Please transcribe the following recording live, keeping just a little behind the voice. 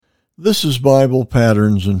This is Bible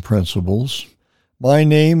Patterns and Principles. My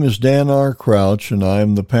name is Dan R. Crouch, and I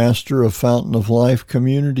am the pastor of Fountain of Life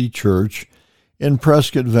Community Church in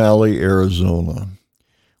Prescott Valley, Arizona.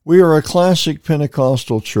 We are a classic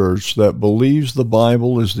Pentecostal church that believes the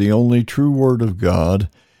Bible is the only true Word of God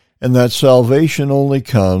and that salvation only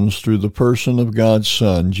comes through the person of God's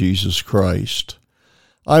Son, Jesus Christ.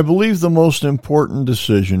 I believe the most important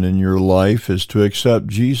decision in your life is to accept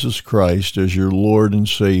Jesus Christ as your Lord and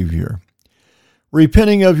Savior.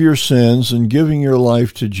 Repenting of your sins and giving your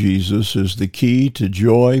life to Jesus is the key to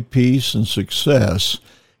joy, peace, and success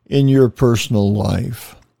in your personal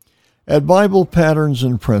life. At Bible Patterns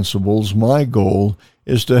and Principles, my goal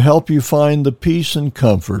is to help you find the peace and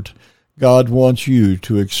comfort God wants you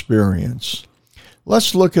to experience.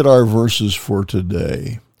 Let's look at our verses for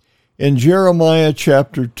today. In Jeremiah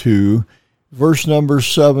chapter 2, verse number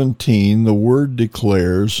 17, the Word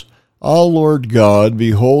declares, "Ah, Lord God,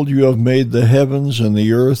 behold, you have made the heavens and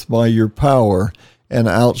the earth by your power and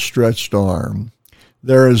outstretched arm.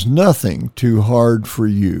 There is nothing too hard for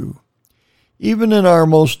you." Even in our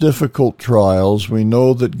most difficult trials, we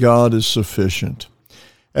know that God is sufficient.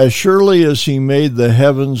 As surely as He made the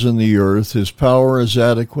heavens and the earth, His power is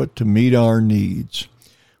adequate to meet our needs.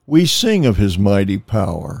 We sing of His mighty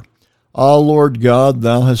power. Ah, Lord God,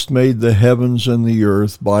 thou hast made the heavens and the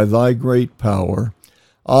earth by thy great power.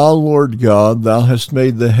 Ah, Lord God, thou hast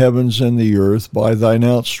made the heavens and the earth by thine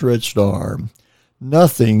outstretched arm.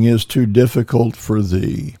 Nothing is too difficult for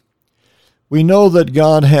thee. We know that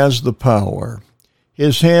God has the power.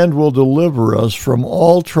 His hand will deliver us from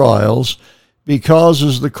all trials because,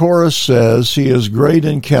 as the chorus says, He is great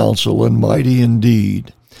in counsel and mighty in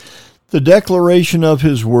deed. The declaration of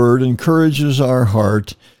His word encourages our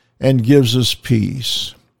heart and gives us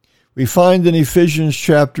peace. We find in Ephesians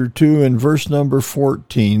chapter 2 and verse number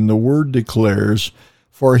 14, the Word declares,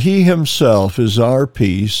 "For He Himself is our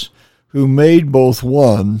peace, who made both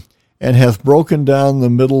one, and hath broken down the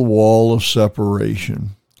middle wall of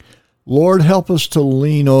separation." Lord, help us to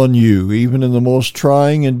lean on You, even in the most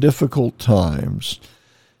trying and difficult times.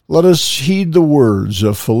 Let us heed the words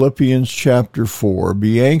of Philippians chapter 4,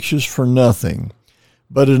 "Be anxious for nothing,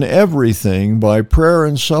 but in everything, by prayer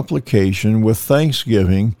and supplication, with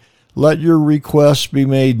thanksgiving, let your requests be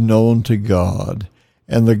made known to God.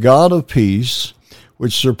 And the God of peace,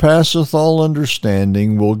 which surpasseth all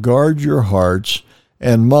understanding, will guard your hearts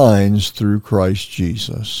and minds through Christ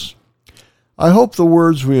Jesus." I hope the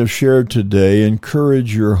words we have shared today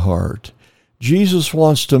encourage your heart. Jesus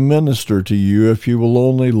wants to minister to you if you will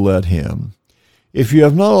only let Him. If you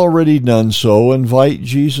have not already done so, invite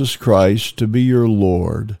Jesus Christ to be your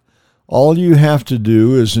Lord. All you have to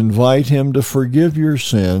do is invite Him to forgive your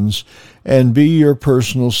sins and be your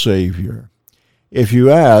personal Savior. If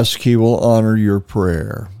you ask, He will honor your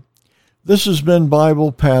prayer. This has been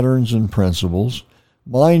Bible Patterns and Principles.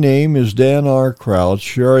 My name is Dan R. Crouch,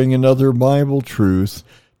 sharing another Bible truth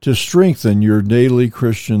to strengthen your daily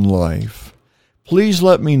Christian life. Please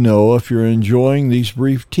let me know if you're enjoying these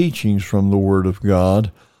brief teachings from the Word of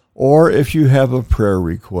God, or if you have a prayer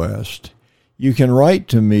request. You can write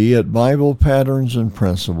to me at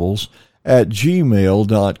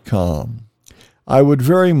BiblePatternsandPrinciples@gmail.com. I would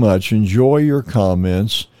very much enjoy your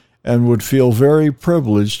comments and would feel very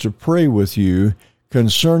privileged to pray with you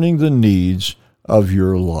concerning the needs of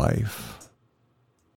your life.